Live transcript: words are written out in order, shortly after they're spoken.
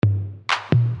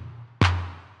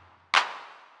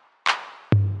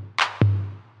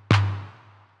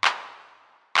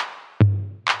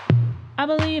I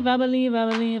believe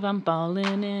I'm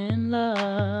falling in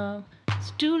love. It's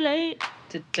too late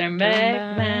to turn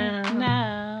back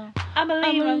now. I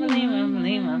believe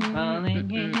I'm falling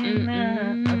in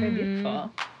love. Okay,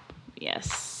 beautiful.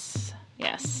 Yes.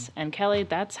 And Kelly,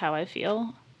 that's how I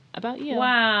feel about you.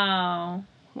 Wow,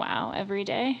 every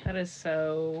day. That is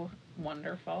so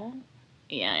wonderful.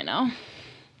 Yeah, I know.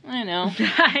 I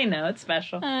know, it's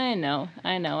special. I know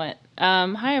it.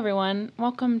 Hi, everyone.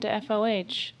 Welcome to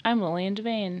FOH. I'm Lillian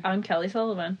Devane. I'm Kelly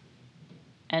Sullivan.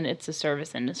 And it's a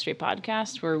service industry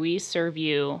podcast where we serve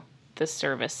you the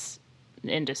service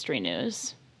industry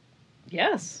news.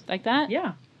 Yes. Like that?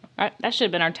 Yeah. That should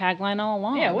have been our tagline all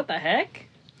along. Yeah, what the heck?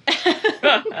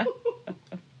 That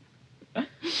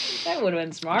would have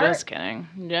been smart. Just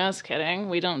kidding.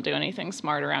 We don't do anything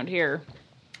smart around here.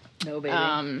 No,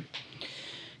 baby.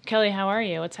 Kelly, how are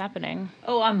you? What's happening?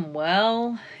 Oh, I'm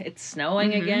well. It's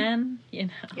snowing again, you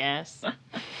know. Yes.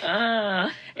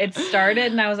 It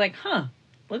started and I was like,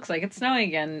 looks like it's snowing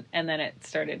again. And then it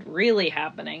started really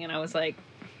happening and I was like...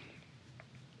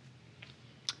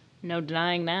 No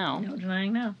denying now.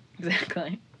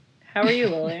 Exactly. How are you,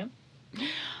 Lillian?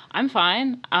 I'm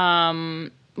fine.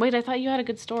 Wait, I thought you had a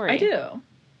good story. I do.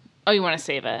 Oh, you want to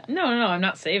save it? No, I'm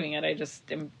not saving it. I just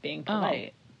am being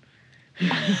polite.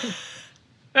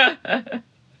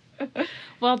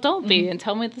 Well, don't be and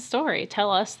tell me the story. Tell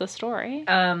us the story.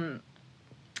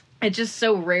 It's just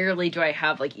so rarely do I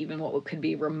have like even what could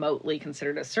be remotely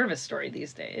considered a service story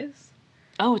these days.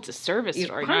 Oh, it's a service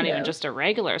story, not even just a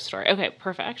regular story. Okay,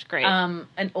 perfect. Great.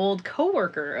 An old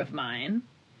coworker of mine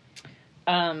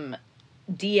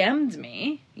DM'd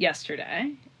me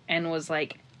yesterday and was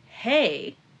like,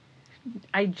 "Hey,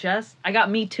 I got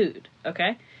Me Too'd,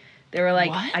 okay?" They were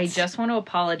like, what? "I just want to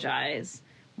apologize.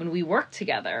 When we worked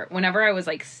together, whenever I was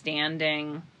like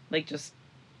standing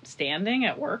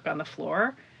at work on the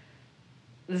floor,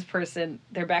 this person,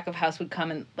 their back of house would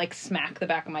come and like smack the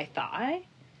back of my thigh."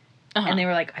 Uh-huh. And they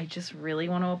were like, "I just really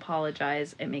want to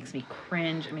apologize. It makes me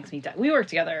cringe. It makes me die." We worked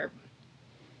together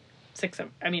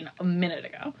a minute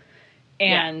ago.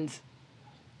 And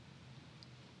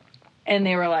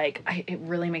they were like, "It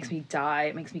really makes me die.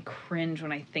 It makes me cringe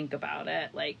when I think about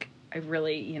it. Like, I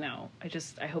really,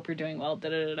 I hope you're doing well,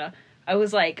 da-da-da-da." I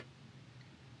was like,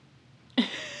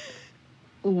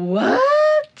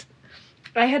 what?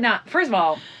 First of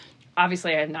all,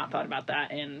 obviously I had not thought about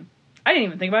that and I didn't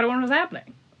even think about it when it was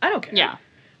happening. I don't care. Yeah.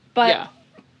 But yeah.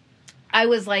 I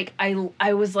was like,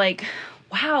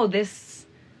 wow, this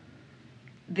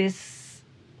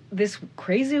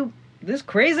crazy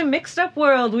mixed up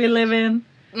world we live in.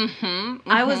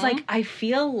 I was like, I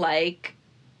feel like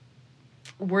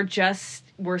we're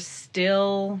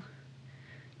still,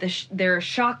 there are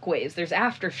shockwaves, there's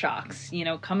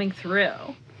aftershocks, coming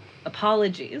through.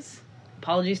 Apologies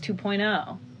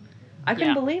 2.0. I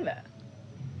couldn't believe it.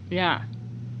 Yeah.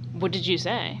 What did you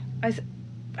say?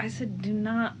 I said, do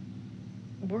not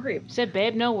worry. You said,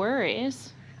 babe, no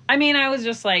worries. I mean, I was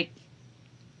just like,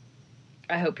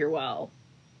 I hope you're well.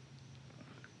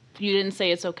 You didn't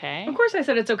say it's okay? Of course I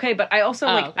said it's okay, but I also,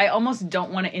 I almost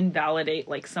don't want to invalidate,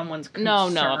 like, someone's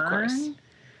concern. No, of course.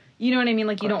 You know what I mean?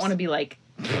 Like, you don't want to be like...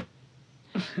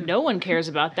 No one cares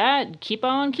about that. Keep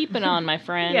on keeping on, my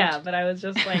friend. Yeah, but I was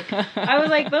just like...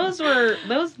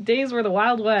 those days were the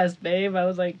Wild West, babe. I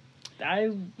was like, I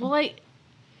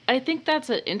think that's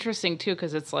interesting, too,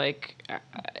 because it's like...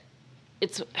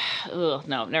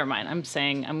 no, never mind. I'm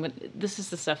saying this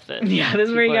is the stuff that this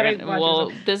is where you gotta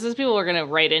watch this is people are gonna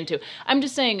write into. I'm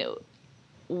just saying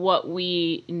what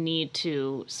we need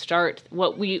to start,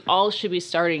 what we all should be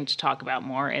starting to talk about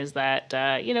more is that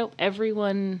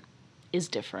everyone is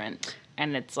different,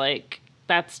 and it's like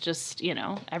that's just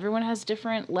everyone has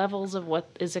different levels of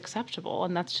what is acceptable,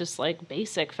 and that's just like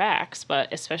basic facts.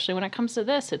 But especially when it comes to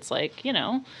this, it's like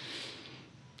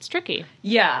it's tricky.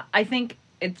 Yeah, I think.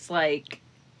 It's like,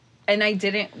 and I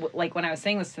didn't, like, when I was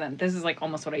saying this to them, this is, like,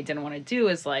 almost what I didn't want to do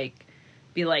is, like,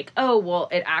 be like, oh, well,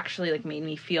 it actually, like, made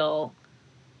me feel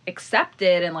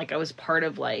accepted and, like, I was part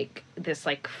of, like, this,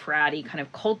 like, fratty kind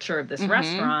of culture of this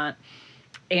restaurant,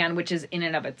 and which is in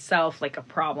and of itself, like, a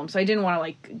problem. So I didn't want to,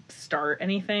 like, start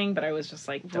anything, but I was just,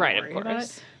 like, don't worry about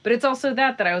it. But it's also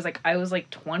that I was, like,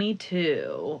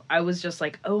 22. I was just,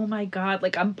 like, oh, my God,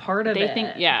 like, I'm part of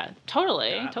it. Yeah,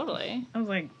 totally. I was,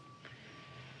 like...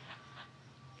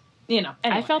 Anyway.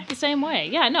 I felt the same way.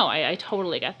 Yeah, no, I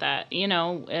totally get that.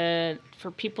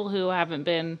 For people who haven't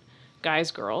been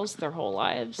guys, girls their whole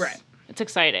lives. Right. It's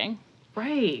exciting.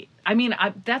 Right. I mean,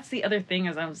 that's the other thing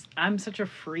is I'm such a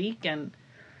freak and,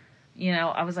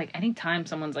 I was like, anytime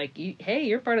someone's like, hey,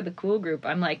 you're part of the cool group,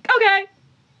 I'm like, okay.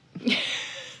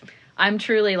 I'm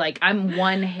truly like, I'm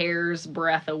one hair's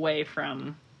breath away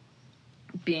from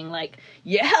being like,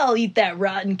 yeah, I'll eat that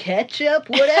rotten ketchup,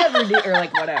 whatever, or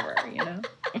like whatever, you know?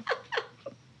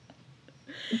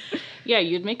 Yeah,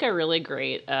 you'd make a really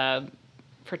great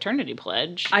fraternity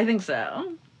pledge. I think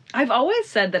so. I've always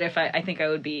said that if I think I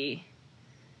would be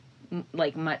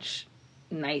like much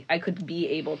nice, I could be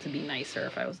able to be nicer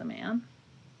if I was a man.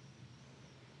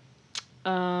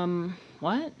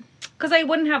 What? Because I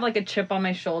wouldn't have like a chip on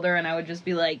my shoulder and I would just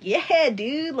be like, yeah,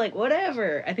 dude, like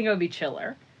whatever. I think I would be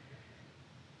chiller.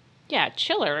 Yeah,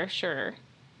 chiller, sure.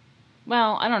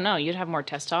 Well, I don't know. You'd have more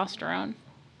testosterone.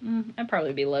 I'd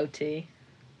probably be low T.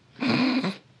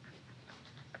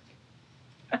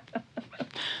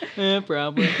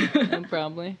 Probably.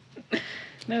 Probably.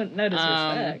 No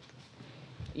disrespect.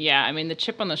 Yeah, I mean, the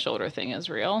chip on the shoulder thing is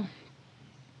real.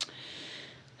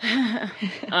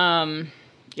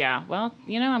 Yeah, well,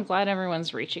 you know, I'm glad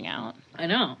everyone's reaching out. I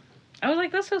know. I was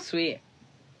like, that's so sweet.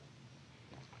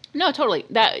 No, totally.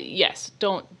 Yes,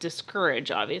 don't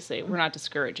discourage, obviously. We're not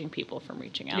discouraging people from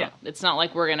reaching out. Yeah. It's not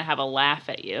like we're going to have a laugh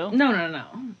at you. No,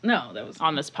 that was...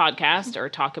 On this podcast or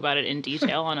talk about it in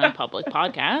detail on a public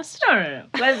podcast. No.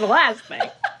 That's the last thing.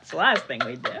 It's the last thing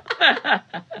we do.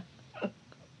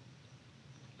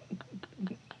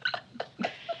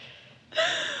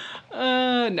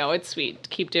 No, it's sweet.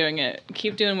 Keep doing it.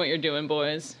 Keep doing what you're doing,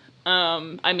 boys.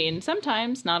 I mean,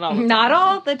 sometimes, not all the time. Not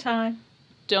all the time.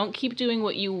 Don't keep doing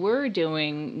what you were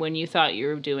doing when you thought you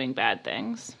were doing bad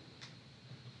things.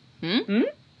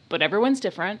 But everyone's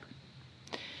different.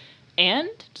 And,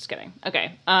 just kidding.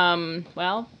 Okay.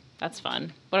 Well, that's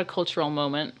fun. What a cultural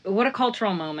moment. What a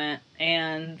cultural moment.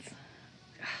 And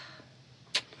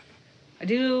I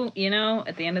do, you know,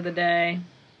 at the end of the day,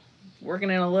 working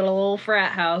in a little old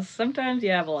frat house, sometimes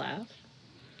you have a laugh.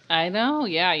 I know.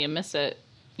 Yeah, you miss it.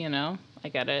 You know, I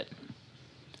get it.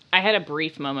 I had a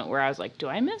brief moment where I was like, do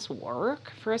I miss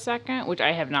work for a second? Which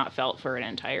I have not felt for an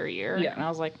entire year. Yeah. And I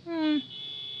was like, I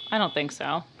don't think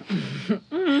so.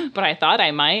 But I thought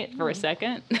I might for a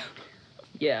second.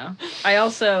 Yeah. I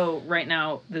also, right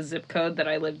now, the zip code that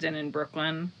I lived in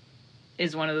Brooklyn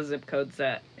is one of the zip codes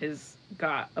that is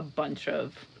got a bunch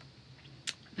of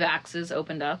vaxes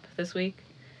opened up this week.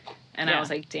 And I was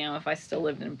like, damn, if I still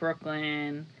lived in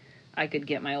Brooklyn, I could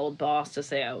get my old boss to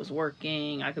say I was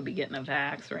working. I could be getting a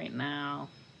vax right now.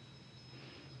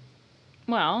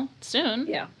 Well, soon.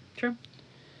 Yeah, true.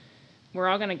 We're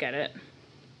all going to get it.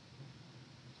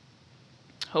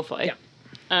 Hopefully.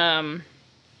 Yeah.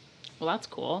 Well, that's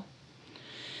cool.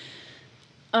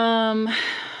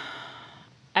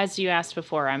 As you asked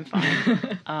before, I'm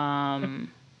fine.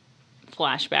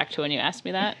 Flashback to when you asked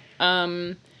me that.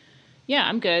 Yeah,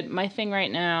 I'm good. My thing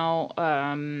right now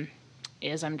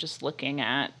is I'm just looking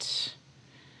at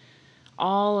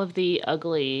all of the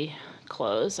ugly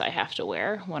clothes I have to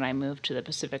wear when I move to the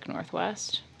Pacific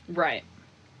Northwest. Right.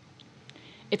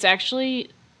 It's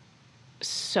actually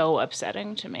so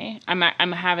upsetting to me.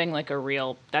 I'm having like a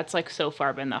real, that's like so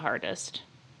far been the hardest.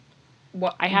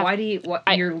 What?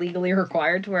 You're legally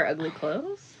required to wear ugly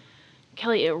clothes?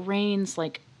 Kelly, it rains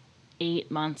like 8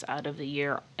 months out of the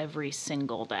year every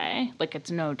single day. Like,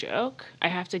 it's no joke.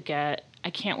 I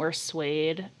can't wear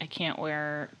suede. I can't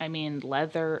wear,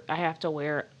 leather. I have to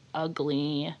wear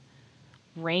ugly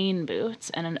rain boots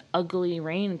and an ugly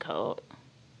raincoat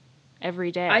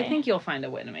every day. I think you'll find a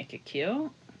way to make it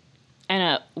cute. And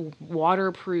a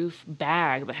waterproof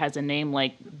bag that has a name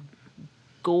like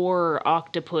Gore,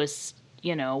 Octopus,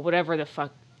 you know, whatever the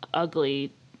fuck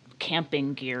ugly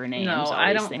camping gear names. No,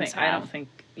 I don't think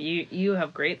you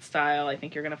have great style. I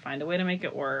think you're gonna find a way to make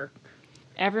it work.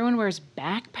 Everyone wears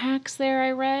backpacks there.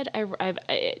 I read.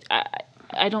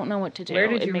 I don't know what to do. Where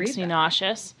did you It makes read me that?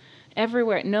 nauseous.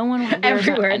 Everywhere. No one wears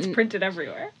Everywhere. It's printed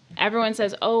everywhere. Everyone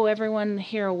says, "Oh, everyone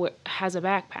here has a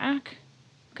backpack."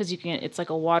 Because you can, it's like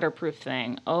a waterproof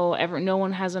thing. Oh, no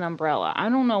one has an umbrella. I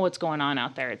don't know what's going on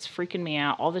out there. It's freaking me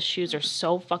out. All the shoes are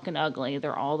so fucking ugly.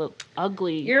 They're all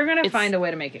ugly. You're gonna find a way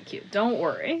to make it cute. Don't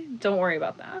worry. Don't worry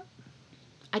about that.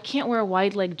 I can't wear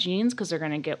wide leg jeans because they're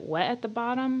gonna get wet at the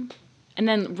bottom. And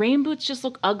then rain boots just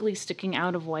look ugly sticking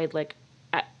out of wide leg.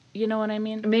 You know what I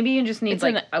mean? Maybe you just need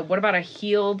what about a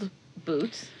heeled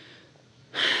boot?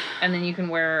 And then you can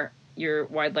wear your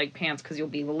wide leg pants because you'll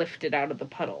be lifted out of the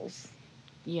puddles.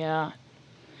 Yeah.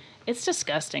 It's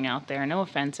disgusting out there. No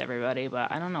offense, everybody,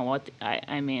 but I don't know what...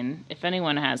 I mean, if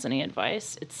anyone has any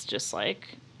advice, it's just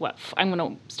like, what, I'm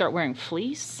going to start wearing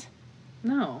fleece?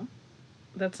 No,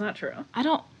 that's not true. I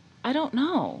don't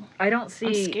know. I don't see...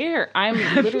 I'm scared. I'm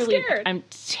literally... I'm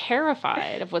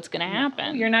terrified of what's going to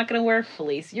happen. You're not going to wear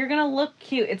fleece. You're going to look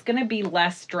cute. It's going to be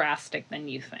less drastic than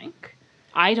you think.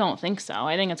 I don't think so.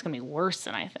 I think it's going to be worse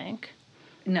than I think.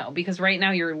 No, because right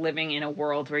now you're living in a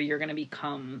world where you're going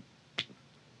to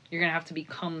have to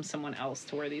become someone else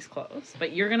to wear these clothes.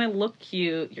 But you're going to look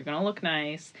cute. You're going to look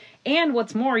nice. And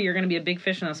what's more, you're going to be a big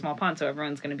fish in a small pond. So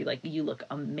everyone's going to be like, you look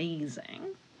amazing.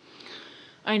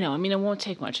 I know. I mean, it won't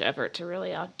take much effort to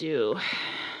really outdo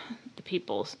the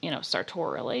people,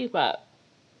 sartorially. But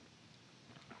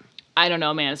I don't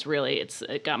know, man.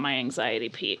 It got my anxiety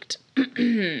peaked.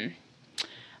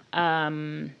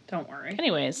 Don't worry.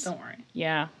 Anyways. Don't worry.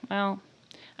 Yeah. Well,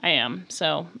 I am.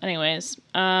 So, anyways,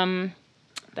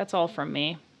 that's all from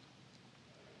me.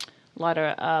 A lot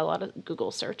of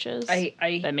Google searches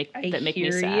that make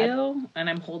me sad. You, and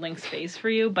I'm holding space for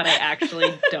you, but I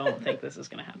actually don't think this is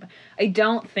going to happen. I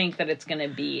don't think that it's going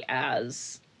to be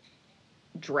as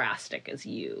drastic as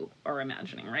you are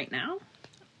imagining right now.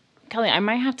 Kelly, I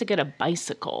might have to get a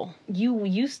bicycle. You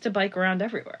used to bike around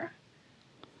everywhere.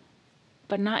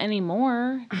 But not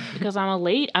anymore, because I'm a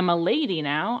lady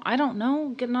now. I don't know,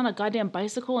 getting on a goddamn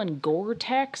bicycle in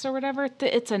Gore-Tex or whatever,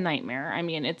 it's a nightmare. I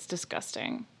mean, it's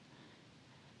disgusting.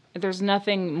 There's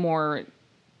nothing more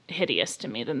hideous to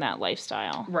me than that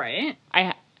lifestyle. Right.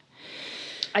 I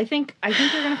think you're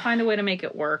going to find a way to make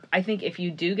it work. I think if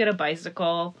you do get a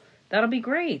bicycle, that'll be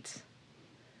great.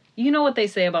 You know what they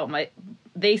say about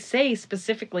they say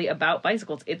specifically about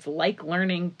bicycles, it's like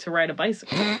learning to ride a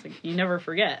bicycle. It's like you never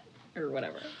forget. Or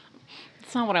whatever.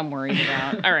 It's not what I'm worried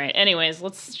about. All right. Anyways,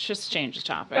 let's just change the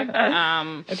topic.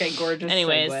 Okay, gorgeous.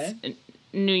 Anyways, segue.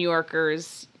 New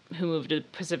Yorkers who moved to the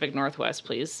Pacific Northwest,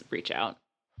 please reach out.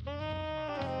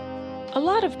 A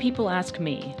lot of people ask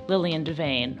me, Lillian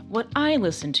Devane, what I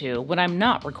listen to when I'm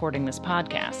not recording this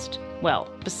podcast. Well,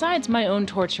 besides my own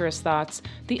torturous thoughts,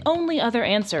 the only other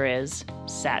answer is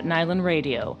Satin Island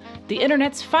Radio, the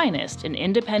internet's finest in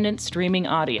independent streaming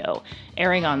audio,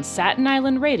 airing on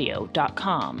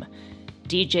SatinIslandRadio.com.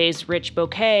 DJs Rich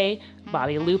Bouquet,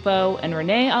 Bobby Lupo, and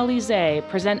Renee Alize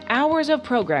present hours of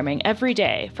programming every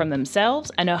day from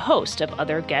themselves and a host of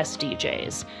other guest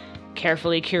DJs.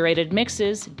 Carefully curated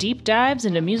mixes, deep dives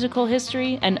into musical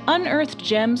history, and unearthed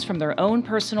gems from their own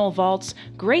personal vaults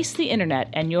grace the internet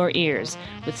and your ears,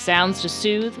 with sounds to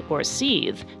soothe or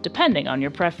seethe, depending on your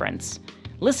preference.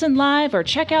 Listen live or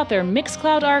check out their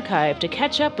Mixcloud archive to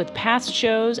catch up with past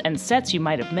shows and sets you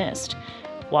might have missed.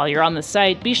 While you're on the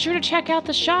site, be sure to check out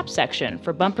the shop section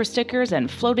for bumper stickers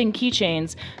and floating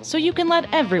keychains so you can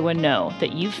let everyone know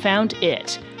that you've found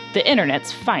it, the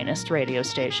internet's finest radio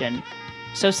station.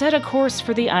 So set a course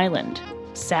for the island,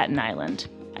 Satin Island,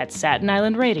 at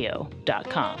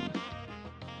SatinIslandRadio.com.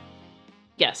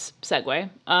 Yes,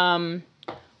 segue.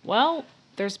 Well,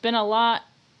 there's been a lot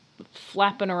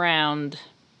flapping around.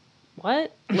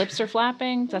 What? Lips are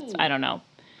flapping? That's, I don't know.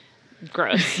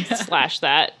 Gross. Slash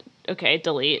that. Okay,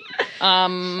 delete.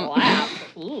 Slap.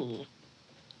 Ooh.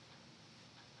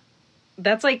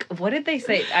 That's like, what did they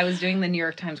say? I was doing the New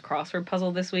York Times crossword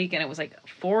puzzle this week, and it was like a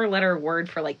 4-letter word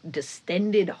for like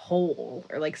distended hole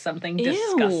or like something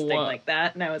disgusting like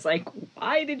that. And I was like,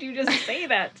 why did you just say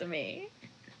that to me?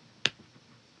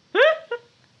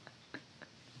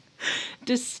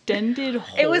 Distended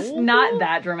hole? It was not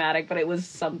that dramatic, but it was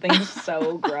something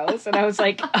so gross. And I was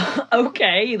like,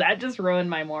 okay, that just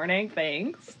ruined my morning.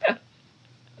 Thanks.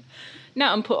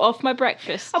 Now I'm put off my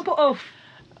breakfast. I'm put off.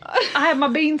 I have my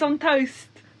beans on toast.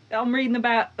 I'm reading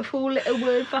about a 4-letter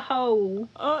word for hole.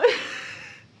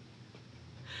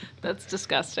 That's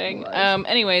disgusting.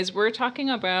 Anyways, we're talking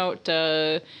about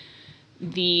the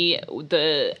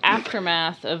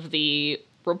aftermath of the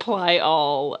Reply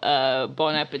All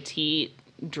Bon Appetit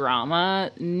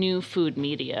drama, new food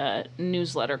media,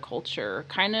 newsletter culture,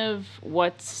 kind of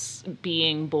what's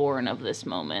being born of this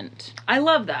moment. I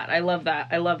love that. I love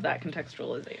that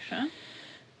contextualization.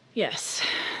 Yes,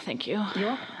 thank you.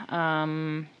 You're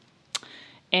welcome.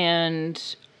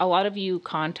 And a lot of you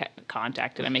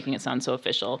contacted, I'm making it sound so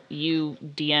official, you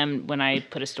DM'd when I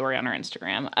put a story on our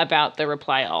Instagram about the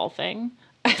Reply All thing.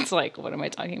 It's like, what am I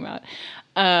talking about?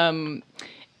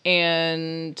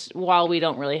 And while we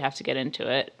don't really have to get into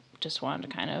it, just wanted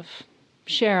to kind of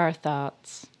share our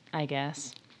thoughts, I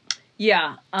guess.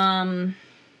 Yeah.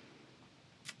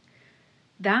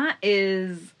 That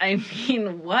is, I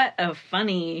mean, what a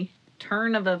funny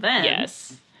turn of events.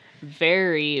 Yes.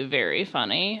 Very, very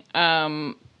funny.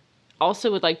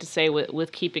 Also would like to say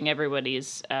with keeping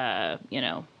everybody's, being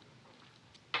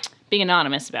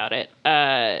anonymous about it,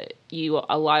 a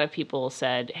lot of people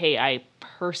said, hey, I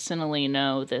personally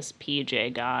know this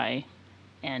PJ guy,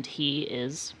 and he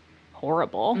is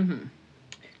horrible. Mm-hmm.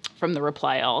 from the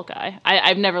Reply All guy.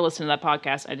 I've never listened to that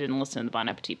podcast. I didn't listen to the Bon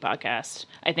Appetit podcast.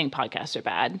 I think podcasts are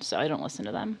bad, so I don't listen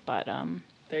to them. But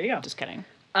there you go. Just kidding.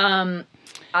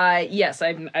 Yes,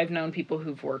 I've known people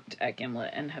who've worked at Gimlet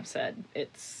and have said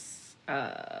it's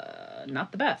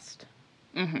not the best.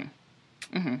 You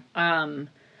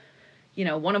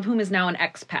know, one of whom is now an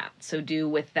expat, so do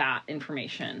with that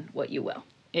information what you will.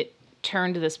 It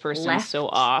turned this person Left so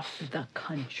off. the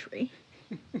country.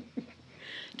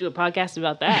 Do a podcast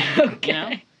about that.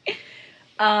 Okay. You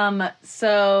know?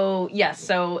 So yes,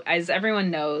 so as everyone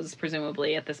knows,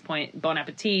 presumably at this point, Bon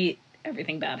Appetit,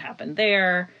 everything bad happened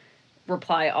there.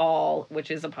 Reply All, which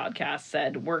is a podcast,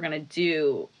 said we're gonna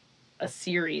do a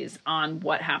series on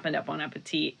what happened at Bon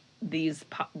Appetit. These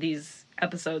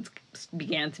episodes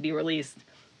began to be released.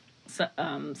 So,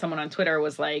 someone on Twitter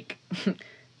was like,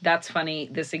 "That's funny.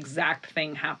 This exact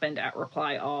thing happened at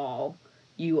Reply All.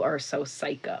 You are so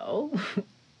psycho."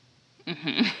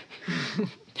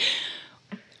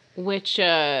 Which,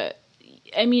 I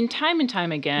mean, time and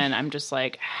time again, I'm just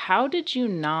like, how did you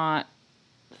not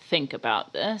think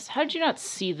about this? How did you not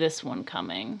see this one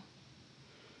coming?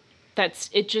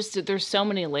 There's so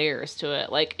many layers to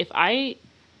it. Like, I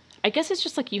guess it's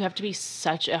just like you have to be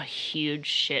such a huge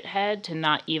shithead to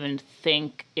not even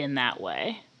think in that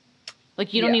way.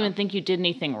 Like, you don't even think you did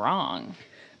anything wrong.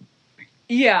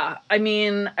 Yeah, I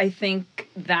mean, I think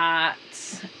that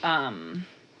I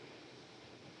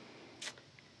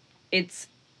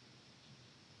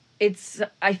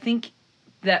think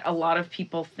that a lot of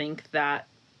people think that,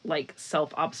 like,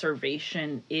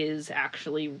 self-observation is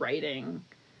actually righting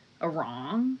a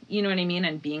wrong, you know what I mean?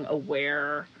 And being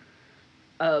aware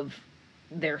of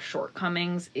their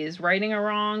shortcomings is righting a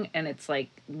wrong, and it's, like,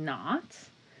 not.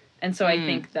 And so I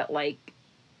think that, like,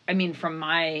 I mean, from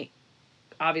my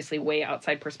obviously way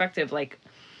outside perspective, like,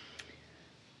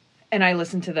 and I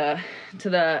listened to the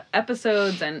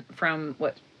episodes, and from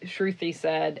what Shruti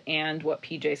said and what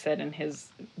PJ said in his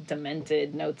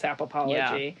demented Notes app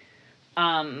apology,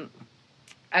 I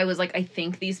was like, I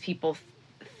think these people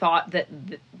thought that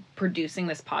producing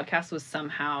this podcast was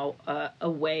somehow a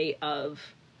way of,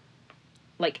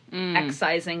 like,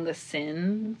 excising the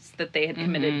sins that they had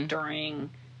committed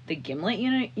during the Gimlet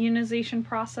unionization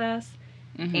process,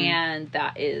 and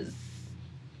that is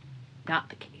not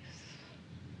the case.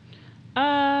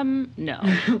 No.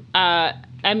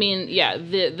 I mean, yeah,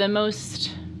 the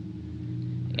most,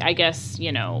 I guess,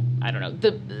 you know, I don't know.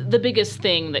 The biggest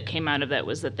thing that came out of it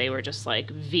was that they were just, like,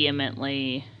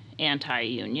 vehemently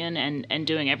anti-union and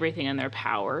doing everything in their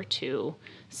power to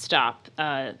stop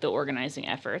the organizing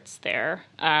efforts there,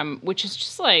 which is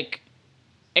just, like,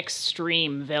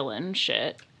 extreme villain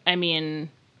shit. I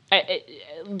mean,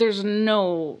 there's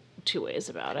no two ways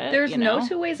about it. There's no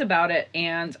two ways about it,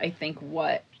 and I think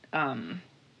what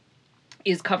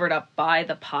is covered up by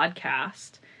the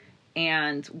podcast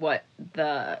and what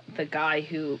the guy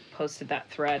who posted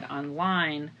that thread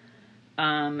online,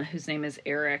 whose name is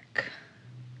Eric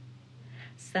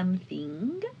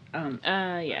something. Yes,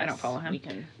 I don't follow him. We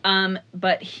can.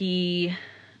 But I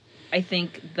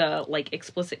think the, like,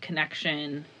 explicit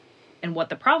connection, and what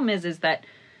the problem is that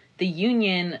the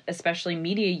union, especially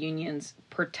media unions,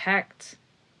 protect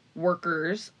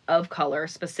workers of color,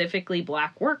 specifically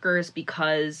Black workers,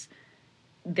 because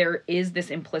there is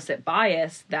this implicit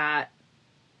bias that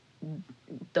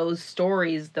those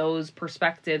stories, those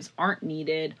perspectives aren't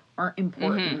needed, aren't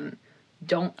important,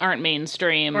 aren't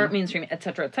mainstream, et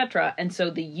cetera, et cetera. And so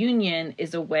the union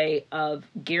is a way of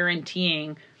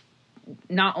guaranteeing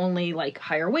not only, like,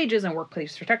 higher wages and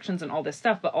workplace protections and all this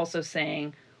stuff, but also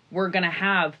saying we're going to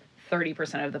have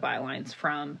 30% of the bylines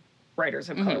from writers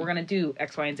of color. We're going to do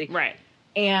X, Y, and Z. Right.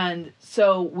 And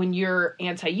so when you're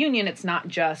anti-union, it's not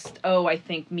just, oh, I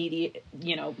think media,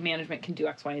 you know, management can do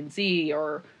X, Y, and Z,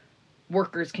 or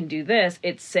workers can do this.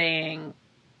 It's saying,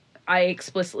 I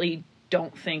explicitly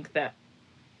don't think that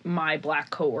my Black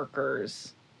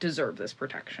coworkers deserve this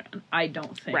protection. I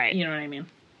don't think, right. You know what I mean?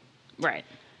 Right.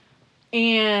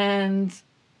 And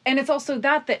it's also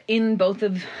that in both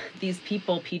of these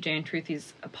people, PJ and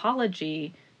Truthy's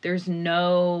apology, there's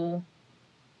no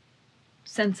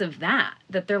sense of that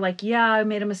they're like, yeah, I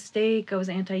made a mistake, I was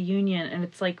anti-union, and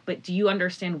it's like, but do you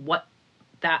understand what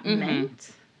that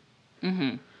meant?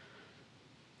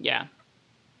 Yeah.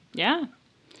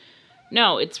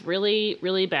 No, it's really,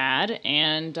 really bad,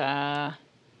 and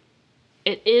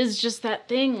it is just that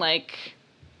thing, like,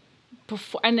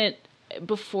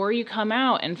 before you come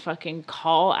out and fucking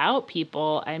call out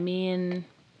people, I mean,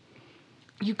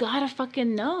 you gotta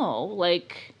fucking know,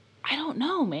 like, I don't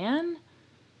know, man.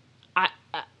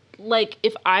 Like,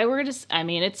 if I were to, I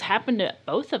mean, it's happened to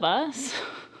both of us.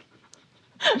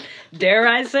 Dare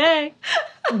I say?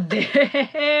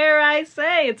 Dare I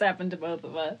say it's happened to both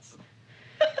of us.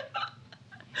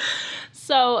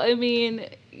 So, I mean,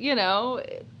 you know,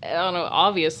 I don't know,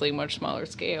 obviously much smaller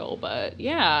scale, but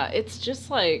yeah, it's just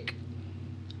like,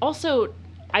 also,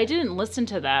 I didn't listen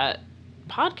to that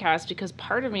podcast because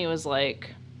part of me was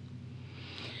like,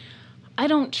 I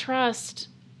don't trust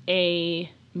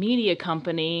a media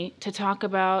company to talk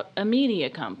about a media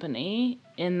company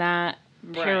in that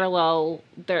parallel.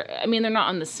 I mean, they're not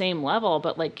on the same level,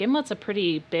 but like Gimlet's a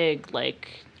pretty big, like,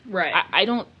 Right.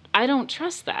 I don't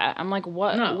trust that. I'm like,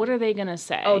 what? No. What are they gonna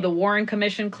say? Oh, the Warren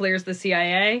Commission clears the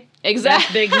CIA?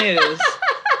 Exactly. That's big news.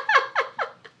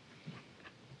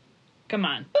 Come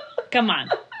on.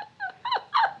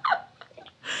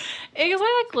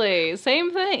 Exactly.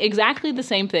 Same thing. Exactly the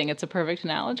same thing. It's a perfect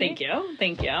analogy.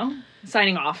 Thank you.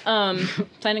 Signing off.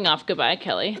 Signing off. Goodbye,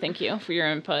 Kelly. Thank you for your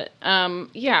input.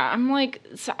 Yeah, I'm like,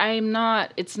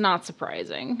 it's not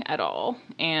surprising at all.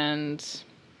 And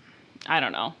I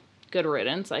don't know. Good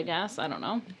riddance, I guess. I don't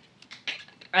know.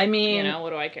 I mean, you know,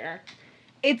 what do I care?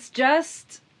 It's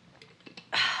just,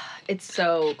 it's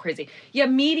so crazy. Yeah,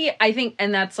 media, I think,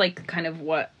 and that's like kind of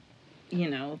what, you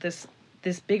know, this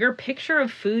bigger picture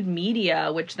of food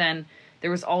media, which then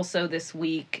there was also this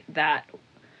week that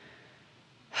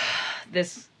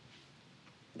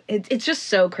it's just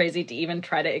so crazy to even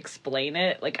try to explain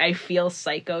it. Like, I feel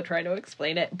psycho trying to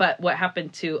explain it. But what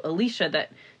happened to Alicia,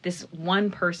 that this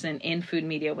one person in food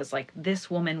media was like, this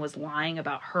woman was lying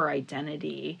about her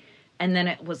identity. And then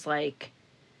it was like,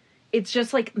 it's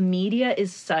just like media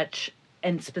is such,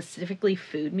 and specifically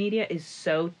food media is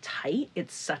so tight.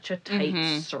 It's such a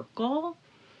tight circle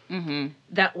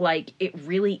that like, it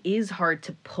really is hard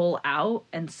to pull out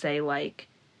and say like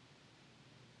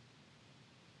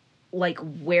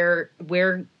where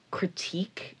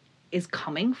critique is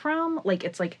coming from. Like,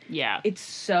 it's like, yeah, it's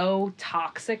so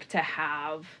toxic to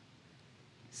have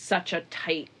such a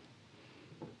tight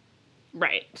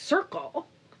circle.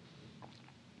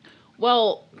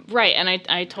 Well, right, and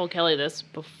I told Kelly this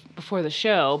before the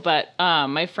show, but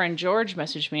my friend George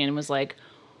messaged me and was like,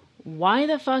 why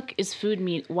the fuck is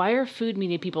why are food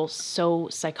media people so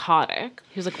psychotic?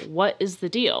 He was like, what is the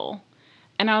deal?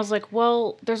 And I was like,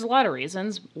 well, there's a lot of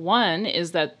reasons. One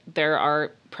is that there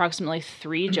are approximately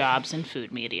 3 jobs in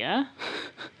food media,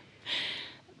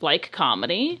 like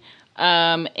comedy.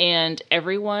 And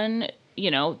everyone,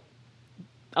 you know,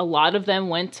 a lot of them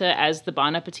went to, as the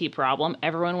Bon Appetit problem,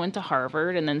 everyone went to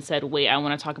Harvard and then said, wait, I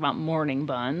want to talk about morning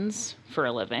buns for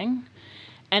a living.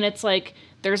 And it's like,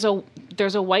 there's a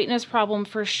whiteness problem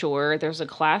for sure. There's a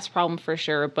class problem for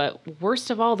sure. But worst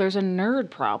of all, there's a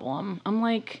nerd problem. I'm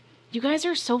like, you guys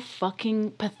are so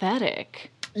fucking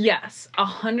pathetic. Yes,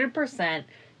 100%.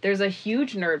 There's a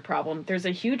huge nerd problem. There's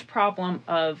a huge problem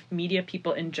of media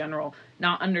people in general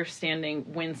not understanding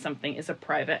when something is a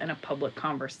private and a public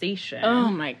conversation. Oh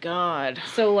my God.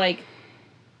 So like,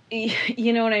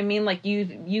 you know what I mean? Like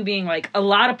you being like, a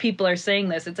lot of people are saying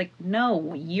this. It's like,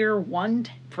 no, your one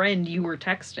friend you were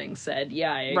texting said,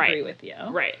 yeah, I agree with you.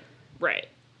 Right.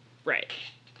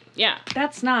 Yeah.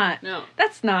 That's not.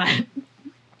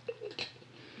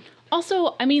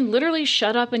 Also, I mean, literally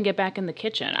shut up and get back in the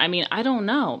kitchen. I mean, I don't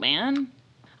know, man.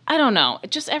 I don't know.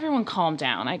 Just everyone calm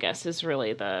down, I guess, is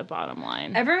really the bottom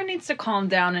line. Everyone needs to calm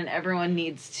down, and everyone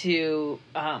needs to,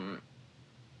 I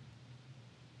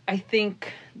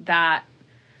think that,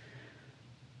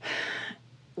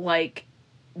 like,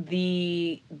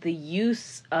 the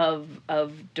use of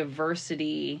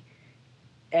diversity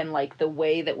and, like, the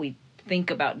way that we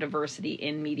think about diversity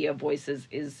in media voices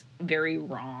is very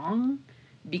wrong.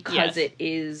 Because it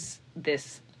is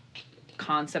this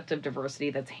concept of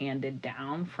diversity that's handed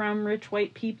down from rich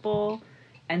white people.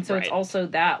 And so it's also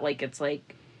that, like, it's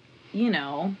like, you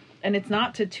know, and it's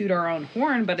not to toot our own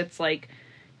horn, but it's like,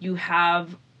 you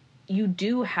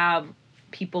do have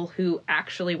people who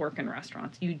actually work in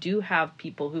restaurants. You do have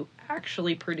people who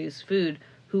actually produce food,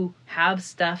 who have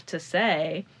stuff to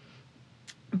say.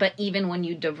 But even when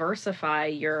you diversify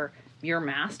your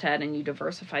masthead and you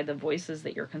diversify the voices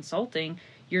that you're consulting,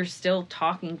 you're still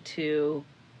talking to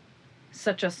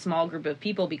such a small group of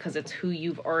people because it's who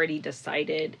you've already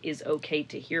decided is okay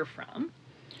to hear from.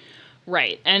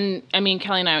 Right. And I mean,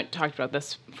 Kelly and I talked about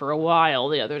this for a while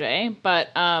the other day, but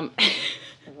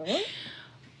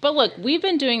but look, we've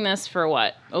been doing this for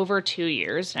what, over 2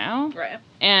 years now? Right.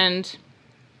 And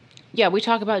yeah, we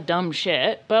talk about dumb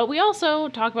shit, but we also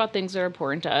talk about things that are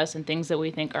important to us and things that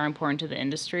we think are important to the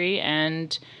industry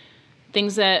and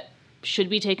things that should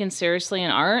be taken seriously in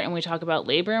art. And we talk about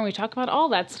labor and we talk about all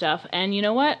that stuff. And you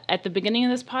know what? At the beginning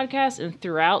of this podcast and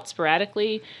throughout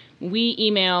sporadically, we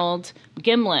emailed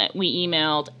Gimlet. We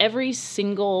emailed every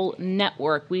single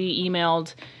network. We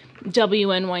emailed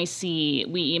WNYC.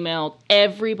 We emailed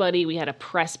everybody. We had a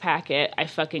press packet. I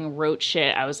fucking wrote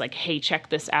shit. I was like, hey, check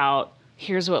this out.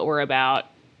 Here's what we're about.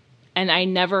 And I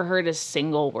never heard a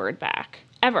single word back.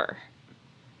 Ever.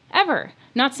 Ever.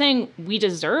 Not saying we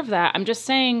deserve that. I'm just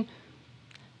saying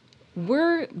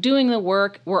we're doing the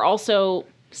work. We're also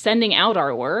sending out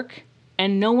our work.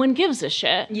 And no one gives a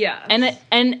shit. Yeah. And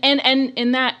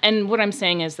in that, and what I'm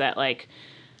saying is that, like,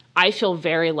 I feel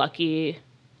very lucky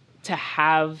to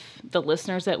have the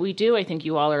listeners that we do. I think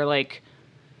you all are like,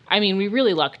 I mean, we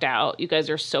really lucked out. You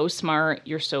guys are so smart.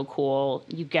 You're so cool.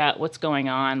 You get what's going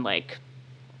on. Like,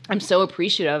 I'm so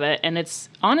appreciative of it. And it's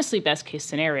honestly best case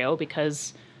scenario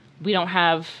because we don't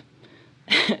have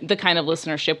the kind of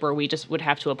listenership where we just would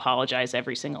have to apologize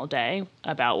every single day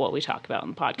about what we talk about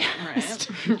in the podcast.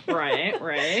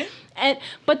 Right.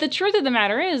 But the truth of the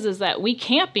matter is that we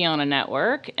can't be on a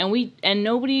network, and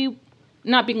nobody,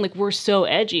 not being like we're so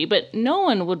edgy, but no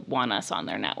one would want us on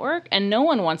their network, and no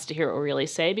one wants to hear what we really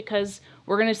say because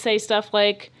we're going to say stuff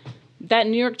like that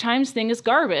New York Times thing is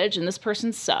garbage and this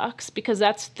person sucks, because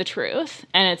that's the truth.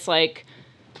 And it's like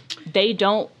they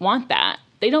don't want that.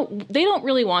 They don't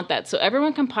really want that. So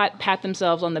everyone can pat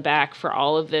themselves on the back for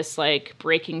all of this, like,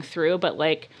 breaking through. But,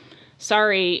 like,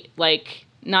 sorry, like,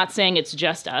 not saying it's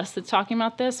just us that's talking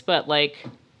about this, but, like,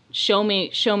 show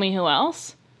me who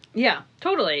else. Yeah,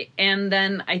 totally. And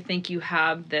then I think you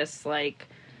have this, like,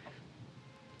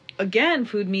 again,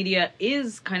 food media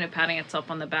is kind of patting itself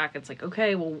on the back. It's like,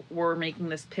 okay, well, we're making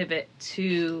this pivot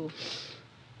to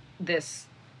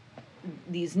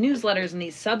these newsletters and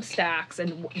these Substacks,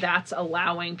 and that's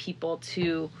allowing people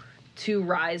to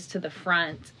rise to the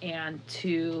front and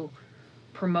to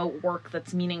promote work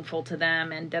that's meaningful to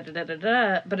them and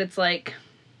da-da-da-da-da. But it's like,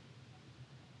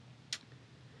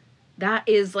 that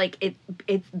is like,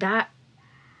 that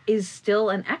is still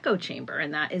an echo chamber,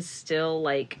 and that is still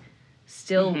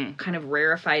kind of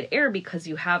rarefied air, because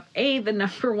you have the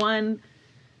number one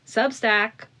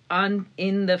Substack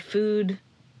in the food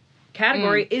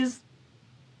category is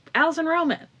Alison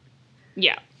Roman.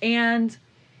 Yeah. And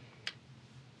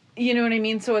you know what I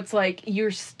mean? So it's like,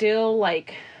 you're still,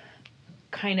 like,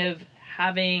 kind of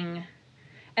having,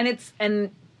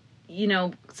 and you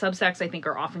know, Substacks I think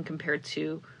are often compared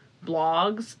to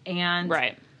blogs, and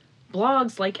right.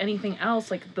 Blogs, like anything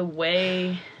else, like the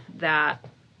way that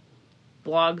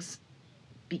blogs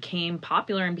became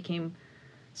popular and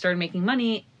started making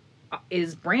money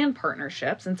is brand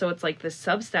partnerships. And so it's like this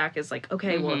Substack is like,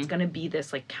 okay, well, it's going to be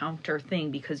this, like, counter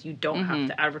thing, because you don't have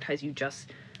to advertise, you just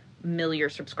mill your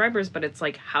subscribers. But it's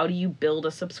like, how do you build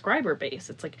a subscriber base?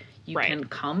 It's like, you can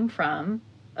come from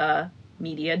a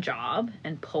media job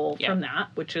and pull from that,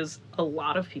 which is a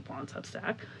lot of people on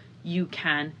Substack. You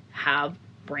can have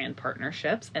brand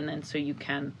partnerships, and then so you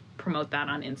can promote that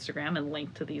on Instagram and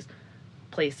link to these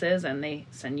places, and they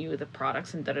send you the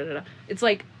products and da-da-da-da. It's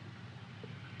like,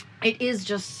 it is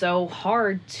just so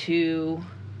hard to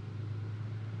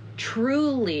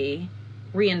truly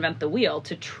reinvent the wheel,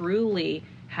 to truly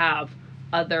have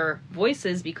other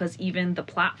voices, because even the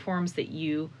platforms that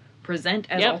you present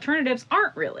as alternatives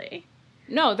aren't really.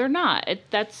 No, they're not.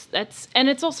 That's and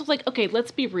it's also like, okay,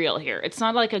 let's be real here. It's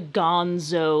not like a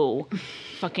gonzo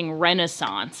fucking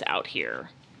renaissance out here.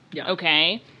 Yeah.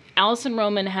 Okay? Alison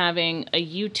Roman having a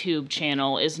YouTube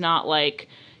channel is not like,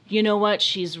 you know what,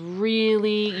 she's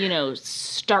really, you know,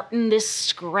 starting this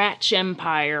scratch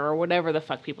empire or whatever the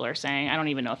fuck people are saying. I don't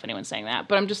even know if anyone's saying that.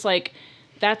 But I'm just like,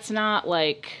 that's not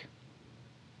like,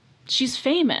 she's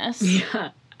famous.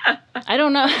 Yeah. I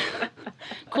don't know.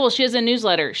 Cool, she has a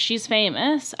newsletter. She's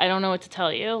famous. I don't know what to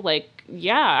tell you. Like,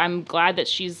 yeah, I'm glad that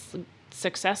she's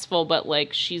successful, but,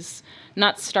 like, she's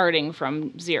not starting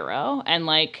from zero. And,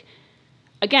 like,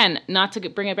 again, not to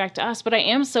bring it back to us, but I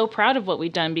am so proud of what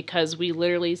we've done, because we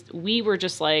were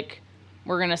just like,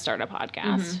 we're going to start a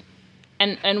podcast.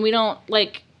 And we don't,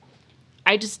 like,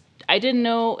 I didn't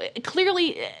know.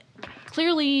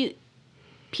 Clearly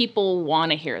people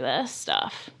want to hear this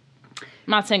stuff.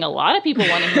 I'm not saying a lot of people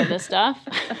want to hear this stuff.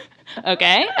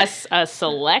 Okay? A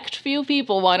select few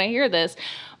people want to hear this.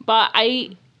 But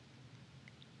I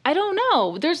don't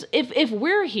know. If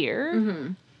we're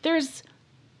here, there's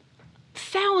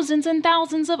thousands and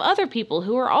thousands of other people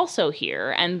who are also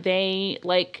here, and they,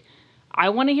 like, I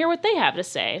want to hear what they have to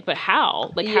say, but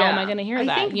how? Like, how am I going to hear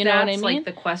that? Think you know what I mean? Like,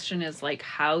 the question is, like,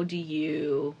 how do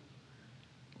you,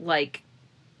 like,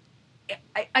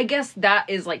 I guess that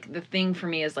is, like, the thing for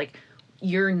me is, like,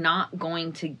 you're not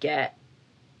going to get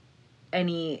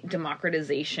any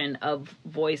democratization of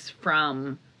voice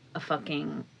from a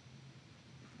fucking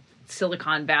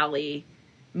Silicon Valley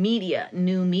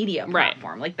new media Right.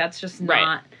 platform. Like, that's just Right.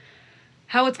 not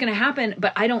how it's going to happen,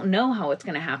 but I don't know how it's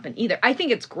going to happen either. I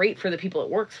think it's great for the people it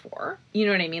works for. You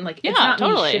know what I mean? Like, it's Yeah, not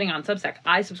totally. me shitting on Substack.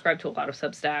 I subscribe to a lot of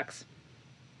Substacks.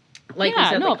 Like Yeah, we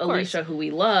said, no, like of course. Alicia, who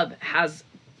we love, has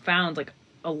found like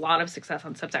a lot of success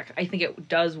on Substack. I think it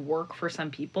does work for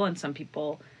some people, and some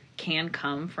people can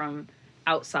come from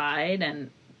outside and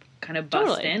kind of bust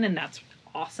Totally. in, and that's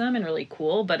awesome and really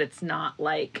cool, but it's not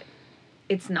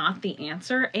the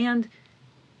answer. And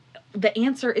the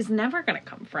answer is never going to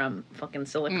come from fucking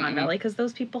Silicon Valley, because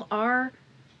those people are,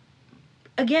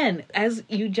 again, as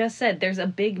you just said, there's a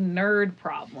big nerd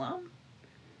problem,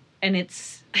 and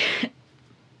it's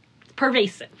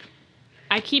pervasive.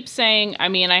 I keep saying, I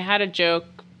mean, I had a joke.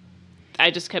 I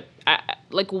just kept,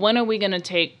 like, when are we going to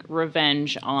take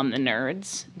revenge on the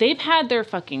nerds? They've had their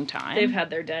fucking time. They've had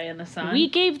their day in the sun. We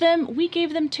gave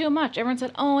them too much. Everyone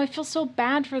said, "Oh, I feel so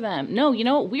bad for them." No, you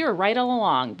know what? We were right all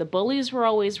along. The bullies were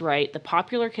always right. The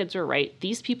popular kids were right.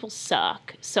 These people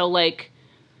suck. So, like,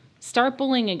 start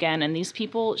bullying again. And these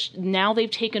people now they've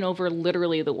taken over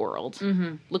literally the world.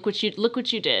 Mm-hmm. Look what you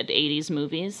did. 80s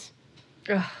movies.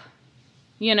 Ugh,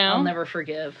 You know, I'll never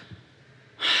forgive.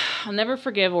 I'll never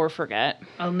forgive or forget.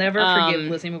 I'll never forgive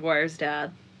Lizzie McGuire's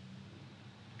dad,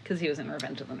 because he was in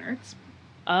Revenge of the Nerds.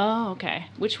 Oh, okay.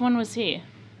 Which one was he?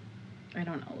 I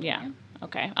don't know. Yeah.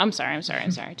 Okay. I'm sorry.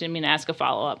 Didn't mean to ask a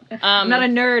follow up. I'm not a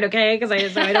nerd, okay? Because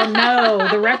I don't know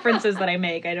the references that I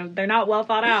make. They're not well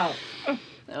thought out.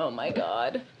 Oh my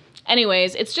God.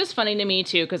 Anyways, it's just funny to me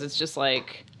too, because it's just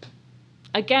like,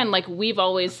 again, like we've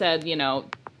always said, you know,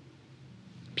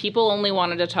 people only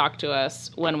wanted to talk to us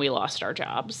when we lost our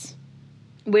jobs.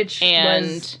 Which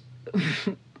And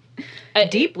was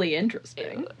deeply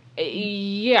interesting.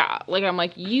 yeah, like I'm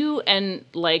like, you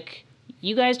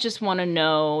guys just want to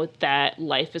know that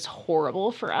life is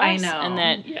horrible for us. I know.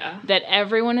 And that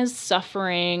everyone is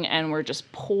suffering, and we're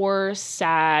just poor,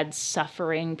 sad,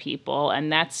 suffering people.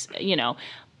 And that's, you know,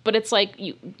 but it's like,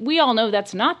 we all know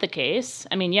that's not the case.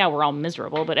 I mean, yeah, we're all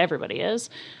miserable, but everybody is.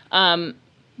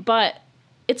 But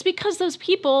it's because those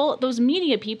people, those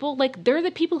media people, like, they're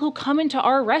the people who come into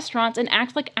our restaurants and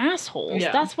act like assholes.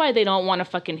 Yeah. That's why they don't want to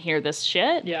fucking hear this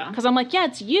shit. Yeah. Because I'm like, yeah,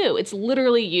 it's you. It's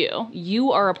literally you.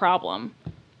 You are a problem.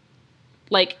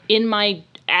 Like,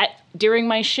 during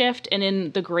my shift and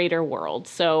in the greater world.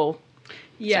 So,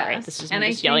 Yes. sorry, this is me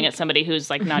just yelling at somebody who's,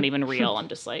 like, not even real. I'm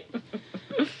just like...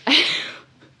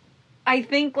 I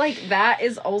think, like, that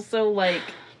is also, like,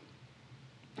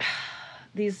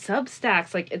 these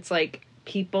Substacks, like, it's like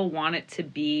people want it to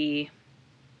be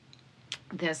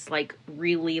this, like,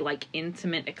 really, like,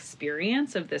 intimate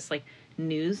experience of this, like,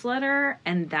 newsletter,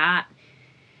 and that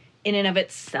in and of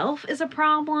itself is a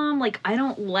problem. Like, I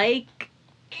don't like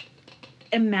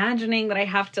imagining that I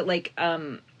have to, like,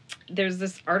 there's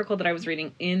this article that I was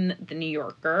reading in The New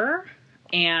Yorker,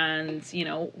 and, you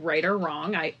know, right or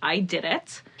wrong, I did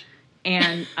it.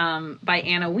 And by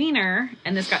Anna Wiener,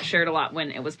 and this got shared a lot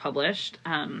when it was published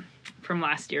from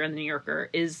last year in The New Yorker,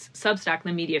 is Substack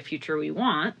the media future we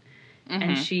want? Mm-hmm.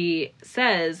 And she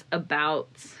says about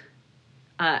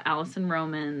Alison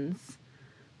Roman's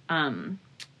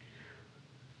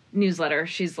newsletter,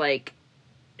 she's like,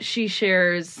 she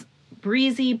shares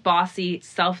breezy, bossy,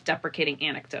 self-deprecating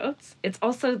anecdotes. It's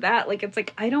also that, like, it's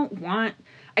like,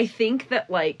 I think that,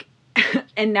 like,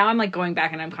 and now I'm, like, going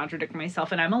back and I'm contradicting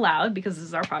myself, and I'm allowed because this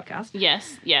is our podcast.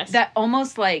 Yes. That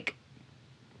almost, like,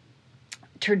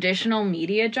 traditional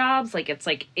media jobs, like, it's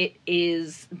like, it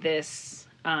is this,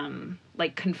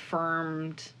 like,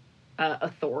 confirmed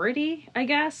authority, I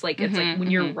guess. Like, it's like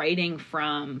when you're writing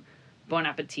from Bon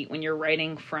Appetit, when you're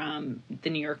writing from the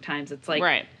New York Times, it's like,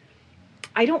 right.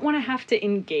 I don't want to have to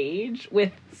engage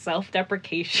with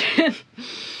self-deprecation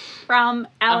from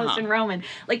Alison Roman.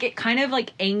 Like, it kind of,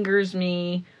 like, angers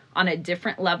me on a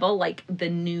different level, like, the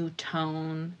new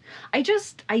tone. I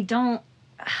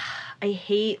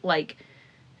hate, like,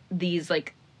 these,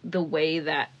 like, the way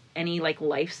that any, like,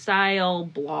 lifestyle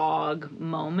blog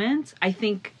moment, I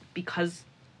think because,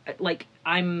 like,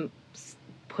 I'm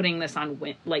putting this on,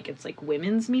 like, it's, like,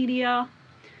 women's media,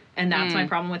 and that's my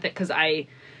problem with it, because I,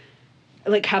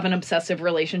 like, have an obsessive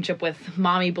relationship with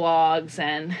mommy blogs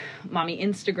and mommy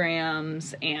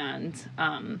Instagrams, and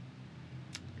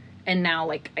now,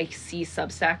 like, I see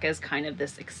Substack as kind of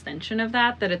this extension of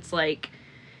that it's like,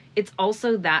 it's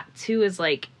also that too, is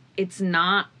like, it's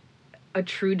not a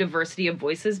true diversity of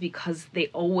voices because they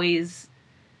always,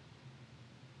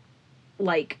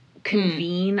 like,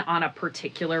 convene on a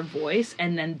particular voice,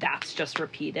 and then that's just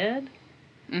repeated.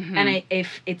 Mm-hmm. And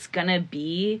if it's gonna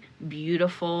be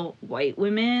beautiful white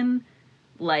women,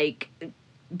 like,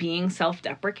 being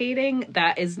self-deprecating,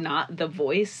 that is not the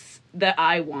voice that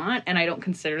I want, and I don't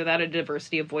consider that a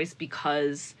diversity of voice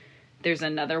because there's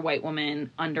another white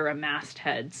woman under a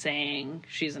masthead saying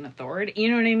she's an authority. You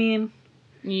know what I mean?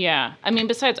 Yeah. I mean,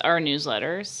 besides our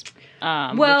newsletters.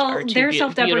 Well, they're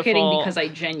self-deprecating because I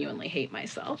genuinely hate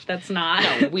myself. That's not...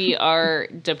 No, we are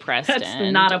depressed That's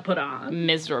and not a put on.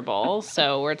 miserable.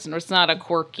 So it's not a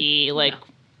quirky, like,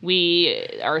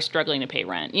 we are struggling to pay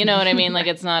rent. You know what I mean? Like,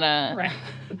 it's not a... Right.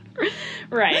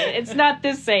 Right. It's not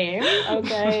the same.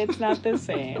 Okay? It's not the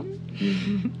same.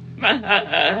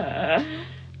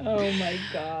 Oh my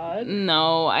God.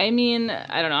 No, I mean,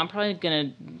 I don't know. I'm probably going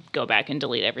to go back and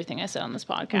delete everything I said on this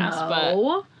podcast. No.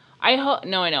 But I hope...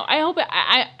 No, I know. I hope...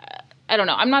 I don't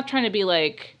know. I'm not trying to be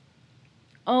like...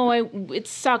 it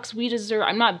sucks. We deserve...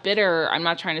 I'm not bitter. I'm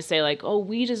not trying to say like, oh,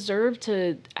 we deserve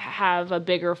to have a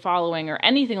bigger following or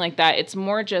anything like that. It's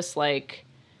more just like,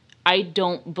 I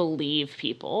don't believe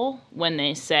people when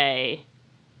they say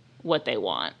what they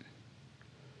want.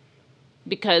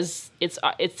 Because it's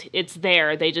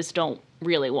there. They just don't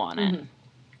really want it. Mm-hmm.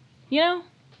 You know?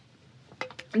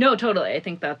 No, totally. I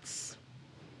think that's...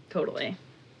 Totally.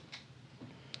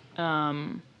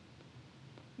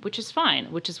 Which is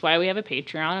fine, which is why we have a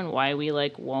Patreon and why we,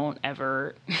 like, won't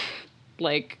ever,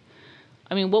 like,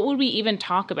 I mean, what would we even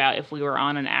talk about if we were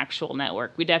on an actual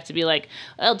network? We'd have to be like,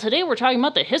 well, today we're talking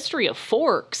about the history of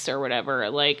forks or whatever.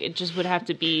 Like, it just would have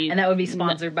to be... And that would be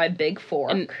sponsored by Big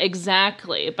Fork. And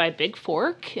exactly, by Big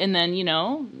Fork. And then, you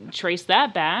know, trace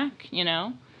that back, you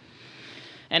know?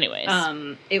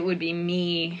 Anyways. It would be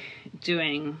me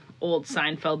doing old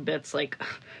Seinfeld bits like...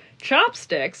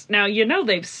 Chopsticks. Now, you know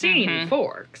they've seen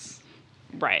forks.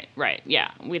 Right, yeah.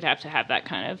 We'd have to have that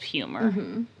kind of humor.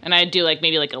 Mm-hmm. And I'd do, like,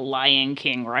 maybe, like, a Lion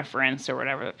King reference or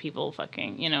whatever that people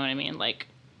fucking, you know what I mean? Like,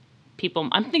 people...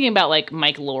 I'm thinking about, like,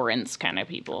 Mike Lawrence kind of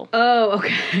people. Oh,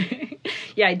 okay.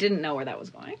 Yeah, I didn't know where that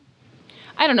was going.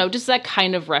 I don't know, just that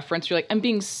kind of reference. You're like, I'm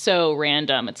being so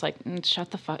random. It's like, shut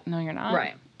the fuck... No, you're not.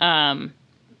 Right.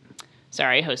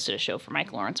 Sorry, I hosted a show for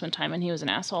Mike Lawrence one time, and he was an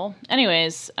asshole.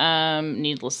 Anyways,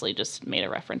 needlessly just made a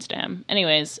reference to him.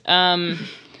 Anyways, I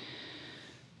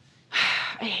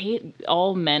hate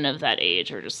all men of that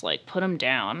age are just like, put him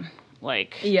down.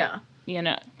 Like, yeah, you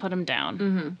know, put him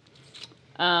down.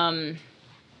 Mm-hmm.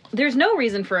 There's no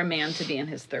reason for a man to be in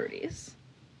his 30s.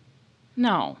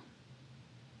 No.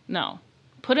 You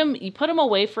put him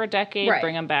away for a decade, right.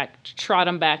 Bring him back, trot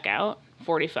him back out.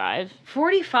 45.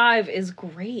 45 is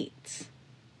great.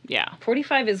 Yeah.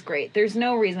 45 is great. There's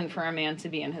no reason for a man to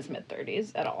be in his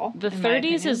mid-30s at all. The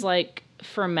 30s is like,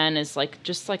 for men, is like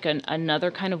just like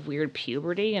another kind of weird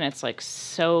puberty, and it's like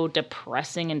so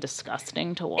depressing and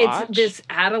disgusting to watch. It's this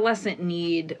adolescent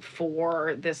need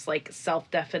for this like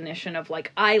self-definition of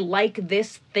like, I like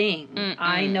this thing. Mm-mm.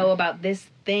 I know about this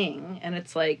thing. And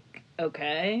it's like,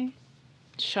 okay...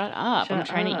 Shut up. I'm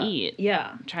trying to eat.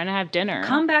 Yeah. I'm trying to have dinner.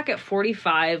 Come back at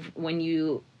 45 when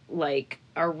you, like,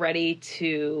 are ready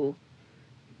to,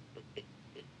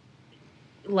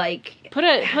 like... Put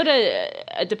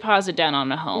a deposit down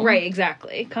on a home. Right,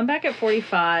 exactly. Come back at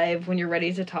 45 when you're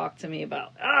ready to talk to me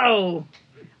about, I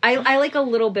like a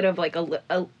little bit of, like,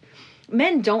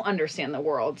 men don't understand the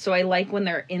world, so I like when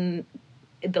they're in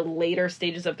the later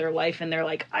stages of their life and they're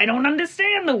like, I don't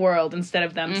understand the world, instead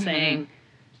of them saying...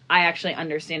 I actually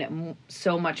understand it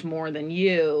so much more than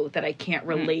you that I can't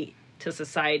relate to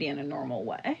society in a normal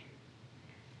way.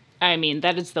 I mean,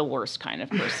 that is the worst kind of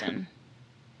person.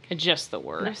 Just the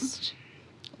worst.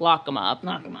 Lock them up.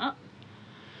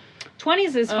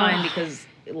 20s is fine because,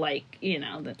 like, you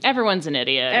know... Everyone's an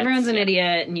idiot. Everyone's an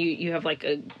idiot, and you have, like,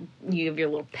 you have your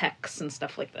little pecs and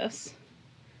stuff like this.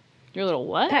 Your little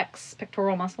what? Pecs.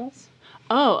 Pectoral muscles.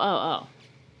 Oh.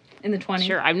 In the 20s.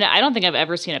 Sure. I don't think I've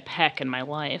ever seen a pec in my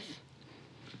life.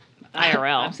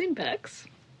 IRL. I've seen pecs.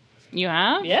 You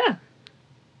have? Yeah.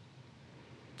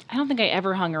 I don't think I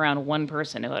ever hung around one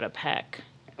person who had a pec.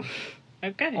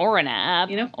 Okay. Or an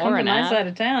ab. You know, come to my side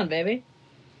of town, baby.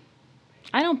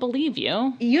 I don't believe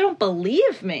you. You don't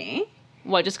believe me?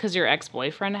 What, just because your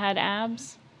ex-boyfriend had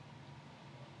abs?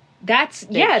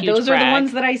 Those are the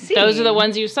ones that I see. Those are the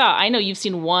ones you saw. I know you've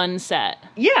seen one set.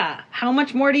 Yeah. How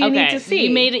much more do you need to see?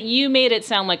 You made it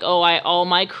sound like, all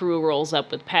my crew rolls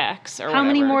up with pecs or How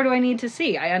many more do I need to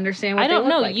see? I understand what they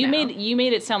look like you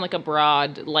made it sound like a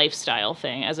broad lifestyle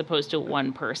thing as opposed to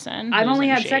one person. I've only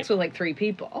had sex with like 3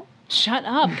 people. Shut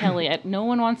up, Kelly. No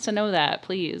one wants to know that,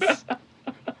 please.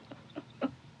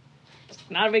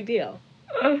 Not a big deal.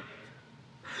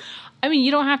 I mean,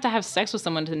 you don't have to have sex with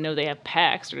someone to know they have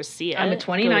pecs or to see it. I'm a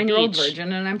 29-year-old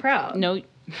virgin, and I'm proud. No.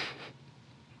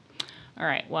 All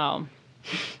right, well,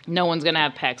 no one's going to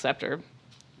have pecs after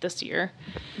this year.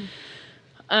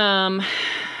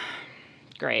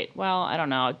 Great. Well, I don't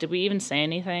know. Did we even say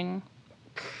anything?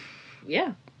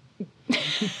 Yeah.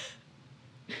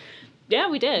 Yeah,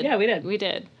 we did. Yeah, we did. We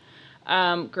did.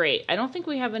 Great. I don't think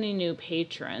we have any new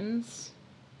patrons,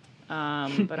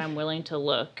 but I'm willing to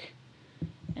look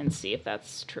and see if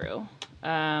that's true.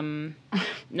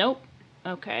 Nope.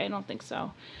 Okay, I don't think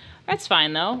so. That's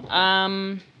fine,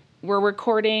 though. We're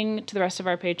recording, to the rest of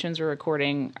our patrons, we're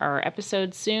recording our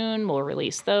episodes soon. We'll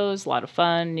release those. A lot of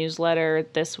fun. Newsletter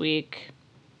this week.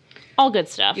 All good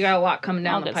stuff. You got a lot coming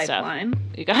down the good stuff. pipeline.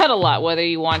 You got a lot, whether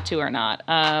you want to or not.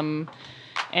 And,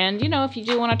 if you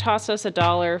do want to toss us $1,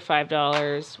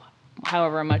 $5,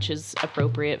 however much is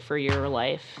appropriate for your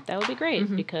life, that would be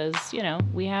great because,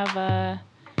 we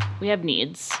have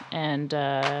needs and,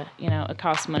 it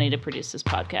costs money to produce this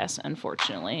podcast,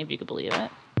 unfortunately, if you could believe it.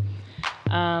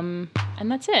 And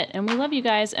that's it. And we love you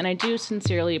guys. And I do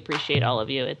sincerely appreciate all of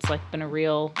you. It's been a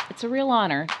real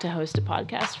honor to host a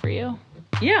podcast for you.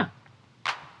 Yeah.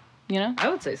 I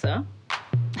would say so.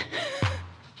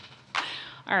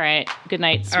 All right. Good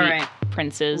night, sweet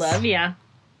princes. Love ya.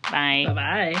 Bye.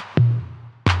 Bye-bye.